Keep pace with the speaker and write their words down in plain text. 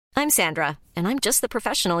I'm Sandra, and I'm just the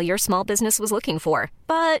professional your small business was looking for.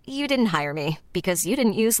 But you didn't hire me because you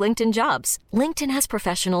didn't use LinkedIn Jobs. LinkedIn has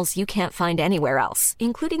professionals you can't find anywhere else,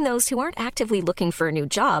 including those who aren't actively looking for a new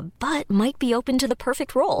job, but might be open to the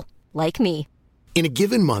perfect role, like me. In a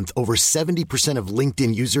given month, over 70% of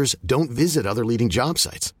LinkedIn users don't visit other leading job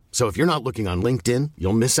sites. So if you're not looking on LinkedIn,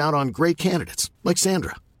 you'll miss out on great candidates like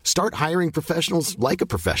Sandra. Start hiring professionals like a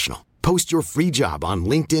professional. Post your free job on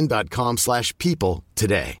linkedin.com/people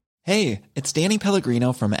today. Hey, it's Danny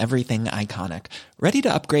Pellegrino from Everything Iconic. Ready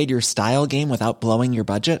to upgrade your style game without blowing your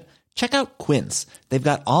budget? Check out Quince. They've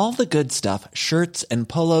got all the good stuff, shirts and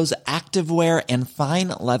polos, activewear, and fine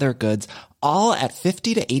leather goods, all at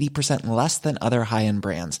 50 to 80% less than other high-end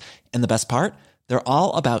brands. And the best part? They're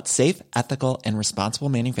all about safe, ethical, and responsible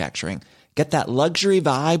manufacturing. Get that luxury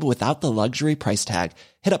vibe without the luxury price tag.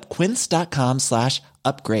 Hit up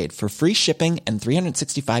quince.com/upgrade for free shipping and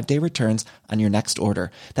 365-day returns on your next order.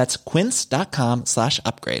 That's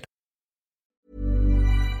quince.com/upgrade.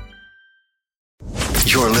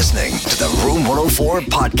 You're listening to the Room 104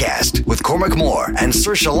 podcast with Cormac Moore and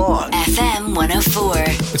Saoirse Long. FM 104.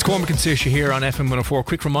 It's Cormac and Saoirse here on FM 104.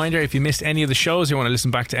 Quick reminder, if you missed any of the shows, you want to listen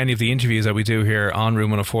back to any of the interviews that we do here on Room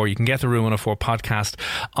 104, you can get the Room 104 podcast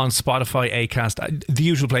on Spotify, Acast, the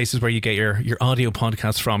usual places where you get your audio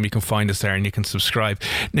podcasts from. You can find us there and you can subscribe.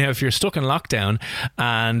 Now, if you're stuck in lockdown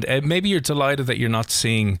and maybe you're delighted that you're not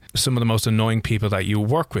seeing some of the most annoying people that you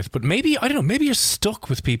work with, but maybe, I don't know, maybe you're stuck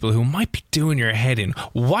with people who might be doing your head in.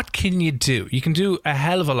 What can you do? You can do a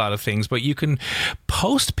hell of a lot of things, but you can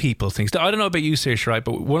post people things. I don't know about you, Saoirse, right?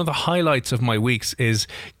 But one of the highlights of my weeks is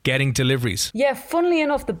getting deliveries. Yeah, funnily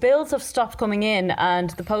enough, the bills have stopped coming in and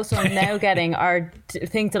the posts I'm now getting are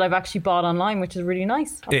things that I've actually bought online, which is really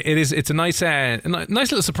nice. It is. It's a nice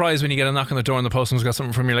little surprise when you get a knock on the door and the postman's got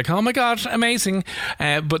something from you, like, oh my God, amazing.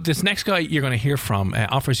 But this next guy you're going to hear from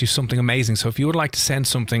offers you something amazing. So if you would like to send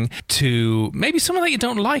something to maybe someone that you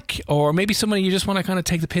don't like, or maybe someone you just want to kind of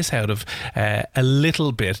take the piss out of a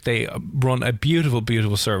little bit, they run a beautiful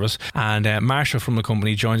service, and Marshall from the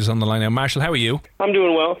company joins us on the line now. Marshall, how are you? I'm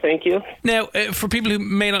doing well, thank you. Now, for people who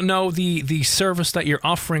may not know the service that you're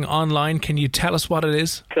offering online, can you tell us what it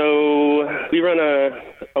is? So we run a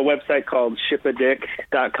website called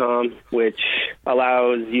shipadick.com, which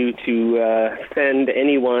allows you to send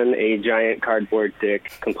anyone a giant cardboard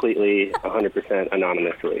dick completely 100%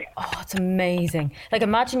 anonymously. Oh, it's amazing. Like,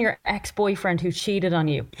 imagine your ex-boyfriend who cheated on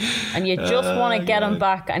you and you just want to get him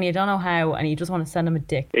back and you don't know how, and you just want to send him a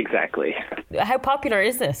dick. Exactly. How popular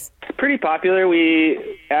is this? It's pretty popular. We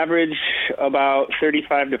average about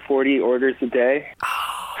 35 to 40 orders a day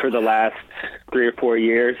for the last 3 or 4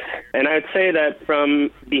 years. And I'd say that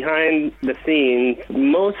from behind the scenes,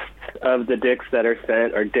 most of the dicks that are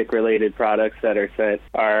sent, or dick-related products that are sent,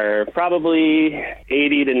 are probably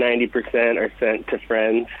 80 to 90% are sent to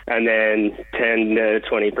friends, and then 10 to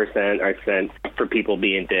 20% are sent for people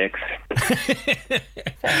being dicks.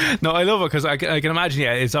 No, I love it because I can imagine,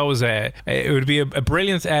 yeah, it's always it would be a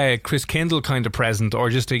brilliant Chris Kindle kind of present, or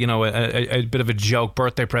just a bit of a joke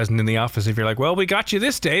birthday present in the office if you're like, well, we got you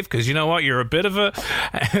this, Dave, because you know what, you're a bit of a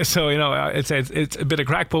so it's a bit of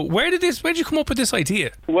crack. But where did you come up with this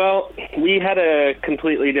idea? Well, we had a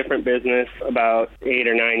completely different business about 8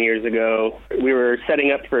 or 9 years ago. We were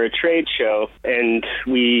setting up for a trade show, and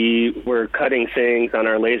we were cutting things on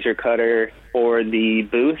our laser cutter for the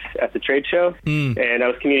booth at the trade show. And I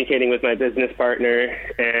was communicating with my business partner,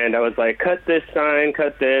 and I was like, cut this sign,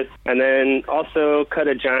 cut this, and then also cut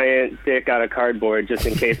a giant dick out of cardboard just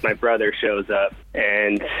in case my brother shows up.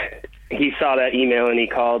 And he saw that email and he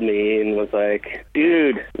called me and was like,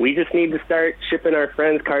 dude, we just need to start shipping our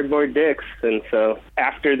friends cardboard dicks. And so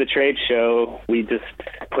after the trade show, we just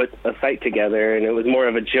put a site together, and it was more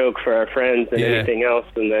of a joke for our friends than anything else.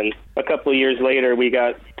 And then a couple of years later, we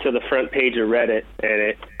got to the front page of Reddit, and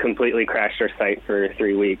it completely crashed our site for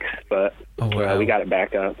 3 weeks. But we got it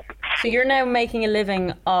back up. So you're now making a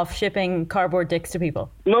living off shipping cardboard dicks to people?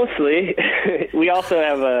 Mostly. We also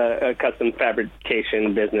have a custom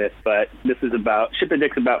fabrication business, but this is Ship a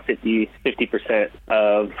Dick's about 50%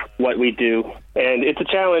 of what we do. And it's a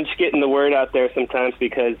challenge getting the word out there sometimes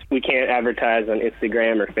because we can't advertise on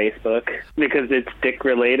Instagram or Facebook because it's dick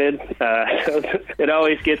related. So it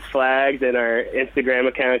always gets flagged and our Instagram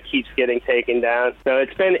account keeps getting taken down. So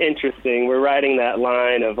it's been interesting. We're riding that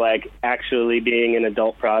line of like actually being an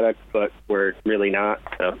adult product, but we're really not.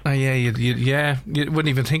 So. You wouldn't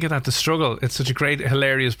even think of that, the struggle. It's such a great,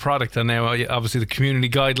 hilarious product, and now obviously the community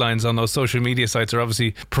guidelines on those social media sites are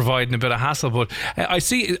obviously providing a bit of hassle. But I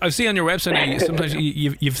see on your website sometimes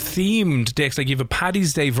you've themed dicks, like you have a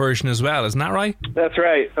Paddy's Day version as well, isn't that right? That's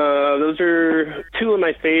right. Those are two of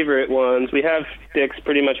my favorite ones. We have dicks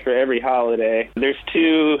pretty much for every holiday. There's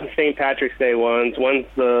two St. Patrick's Day ones. One's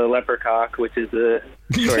the leprechaun, which is a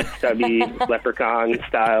short, stubby leprechaun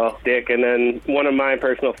style dick, and then one of my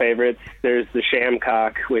personal favorites, there's the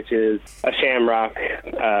shamcock, which is a shamrock,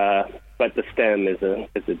 but the stem is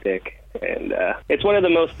a dick. And it's one of the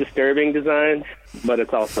most disturbing designs, but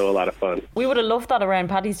it's also a lot of fun. We would have loved that around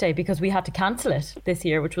Paddy's Day because we had to cancel it this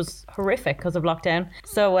year, which was horrific because of lockdown.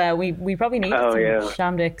 So we probably need some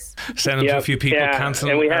sham dicks. Send them to a few people, cancel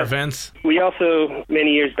our events. We also,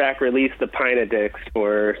 many years back, released the pint of dicks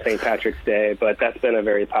for St. Patrick's Day, but that's been a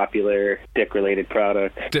very popular dick-related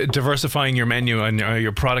product. Diversifying your menu and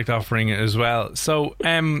your product offering as well. So,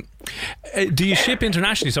 do you ship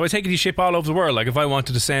internationally? So I take it you ship all over the world. Like if I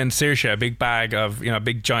wanted to send Saoirse a big bag of, a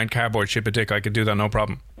big giant cardboard ship a dick, I could do that, no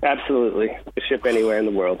problem. Absolutely. We ship anywhere in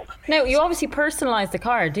the world. Now, you obviously personalise the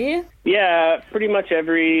card, do you? Yeah, pretty much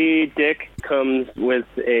every dick comes with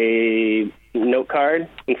a note card,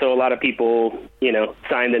 and so a lot of people,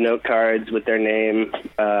 sign the note cards with their name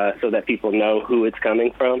so that people know who it's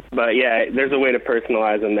coming from. But yeah, there's a way to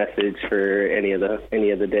personalize a message for any of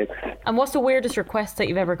the dicks. And what's the weirdest request that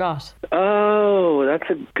you've ever got? Oh, that's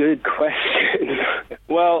a good question.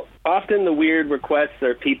 Well, often the weird requests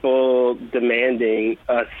are people demanding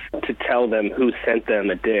us to tell them who sent them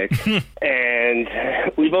a dick. And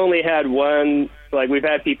we've only had one, we've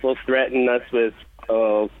had people threaten us with,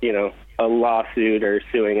 a lawsuit or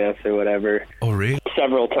suing us or whatever. Oh, really?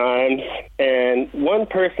 Several times. And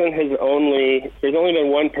there's only been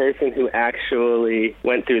one person who actually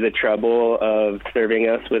went through the trouble of serving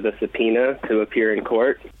us with a subpoena to appear in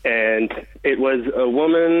court. And it was a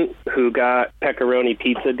woman who got pepperoni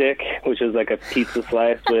pizza dick, which is like a pizza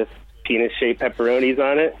slice with penis-shaped pepperonis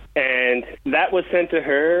on it. And that was sent to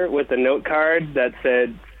her with a note card that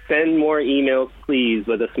said, "Send more emails, please,"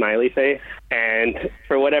 with a smiley face. And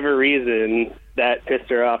for whatever reason, that pissed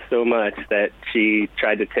her off so much that she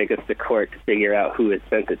tried to take us to court to figure out who had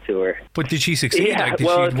sent it to her. But did she succeed? Yeah, Did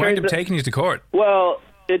she wind up taking you to court? Well,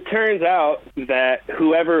 it turns out that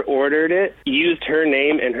whoever ordered it used her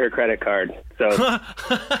name and her credit card. So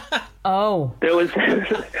Oh. There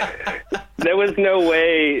was no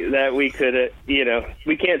way that we could,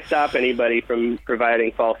 we can't stop anybody from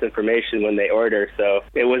providing false information when they order, so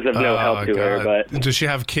it was of no help to her. But does she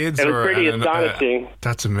have kids? It was pretty astonishing.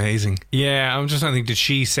 That's amazing. Yeah, I'm just thinking, did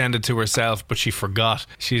she send it to herself, but she forgot?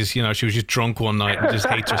 She was just drunk one night and just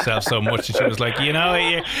hates herself so much that she was like, you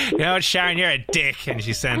know what, Sharon, you're a dick, and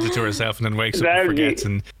she sent it to herself and then wakes up and forgets.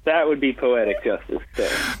 That would be poetic justice. So.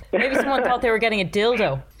 Maybe someone thought they were getting a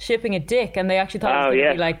dildo, shipping a dick, and they actually thought it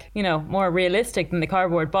was going to be more realistic than the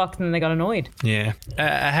cardboard box, and then they got annoyed. Yeah.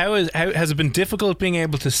 How has it been difficult being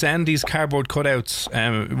able to send these cardboard cutouts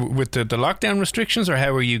with the lockdown restrictions, or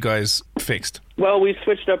how are you guys fixed? Well, we've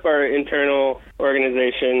switched up our internal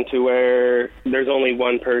organization to where there's only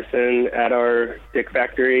one person at our dick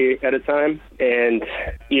factory at a time, and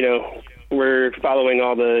we're following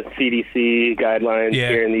all the CDC guidelines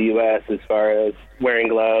here in the U.S. as far as wearing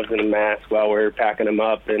gloves and a mask while we're packing them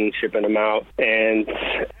up and shipping them out. And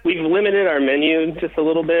we've limited our menu just a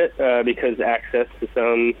little bit because access to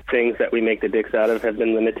some things that we make the dicks out of have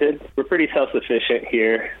been limited. We're pretty self-sufficient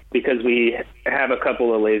here because we have a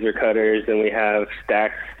couple of laser cutters and we have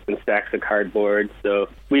stacks and stacks of cardboard. So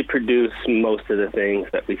we produce most of the things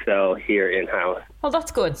that we sell here in-house. Well,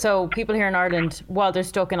 that's good. So people here in Ireland, while they're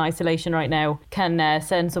stuck in isolation right now, can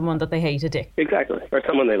send someone that they hate a dick. Exactly. Or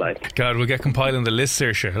someone they like. God, we'll get compiling the list,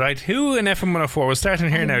 Saoirse. Right, who in FM 104? We're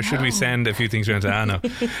starting here now. Should we send a few things around to Anna?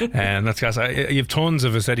 And that's because you have tons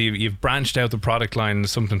of us. You've branched out the product line,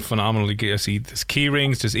 something phenomenal. I see there's key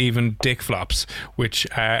rings, there's even dick flops, which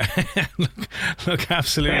look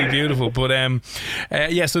absolutely beautiful. But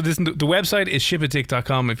so the website is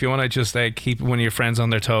shipadick.com. If you want to just keep one of your friends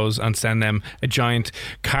on their toes and send them a giant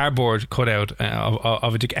cardboard cutout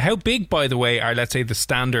of a dick. How big, by the way, are, let's say, the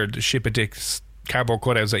standard Ship a Dick's cardboard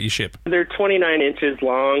cutouts that you ship? They're 29 inches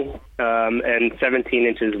long and 17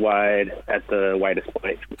 inches wide at the widest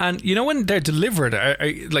point. And when they're delivered,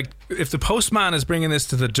 if the postman is bringing this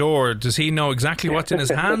to the door, does he know exactly what's in his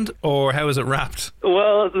hand, or how is it wrapped?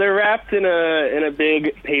 Well, they're wrapped in a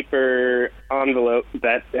big paper envelope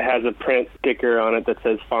that has a print sticker on it that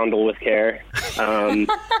says "Fondle with care."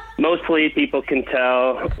 Mostly people can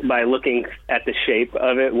tell by looking at the shape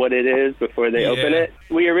of it what it is before they open it.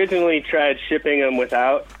 We originally tried shipping them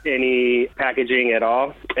without any packaging at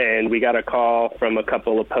all, and we got a call from a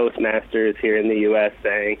couple of postmasters here in the U.S.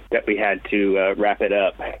 saying that we had to wrap it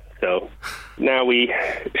up. So Now we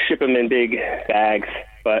ship them in big bags.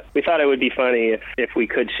 But we thought it would be funny if we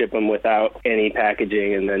could ship them without any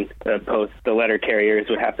packaging, and then the letter carriers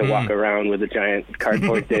would have to walk around with a giant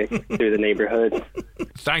cardboard dick through the neighborhood.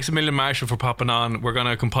 Thanks a million, Marshall, for popping on. We're going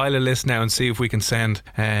to compile a list now and see if we can send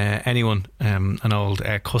anyone an old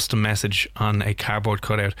custom message on a cardboard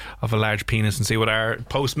cutout of a large penis and see what our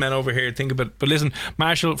postmen over here think about it. But listen,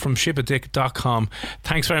 Marshall from shipadick.com,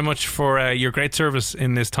 thanks very much for your great service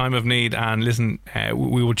in this time of need. And listen,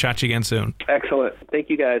 we will chat to you again soon. Excellent. Thank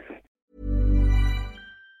you, guys.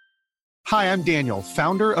 Hi, I'm Daniel,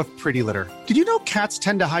 founder of Pretty Litter. Did you know cats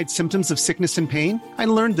tend to hide symptoms of sickness and pain? I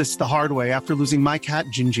learned this the hard way after losing my cat,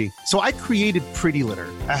 Gingy. So I created Pretty Litter,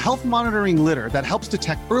 a health monitoring litter that helps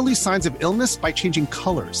detect early signs of illness by changing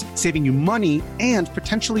colors, saving you money and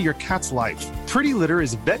potentially your cat's life. Pretty Litter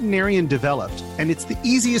is veterinarian developed, and it's the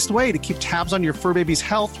easiest way to keep tabs on your fur baby's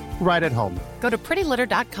health right at home. Go to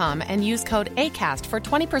prettylitter.com and use code ACAST for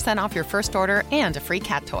 20% off your first order and a free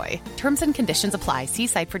cat toy. Terms and conditions apply. See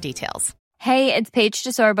site for details. Hey, it's Paige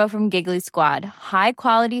DeSorbo from Giggly Squad. High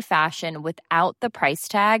quality fashion without the price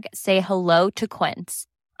tag. Say hello to Quince.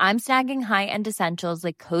 I'm snagging high-end essentials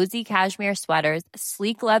like cozy cashmere sweaters,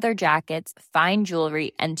 sleek leather jackets, fine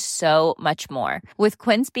jewelry, and so much more. With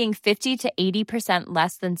Quince being 50 to 80%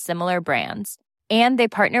 less than similar brands. And they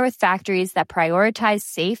partner with factories that prioritize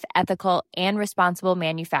safe, ethical, and responsible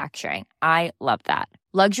manufacturing. I love that.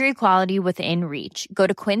 Luxury quality within reach. Go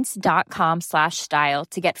to quince.com/style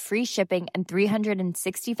to get free shipping and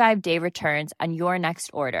 365-day returns on your next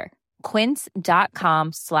order.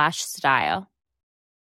 Quince.com/style.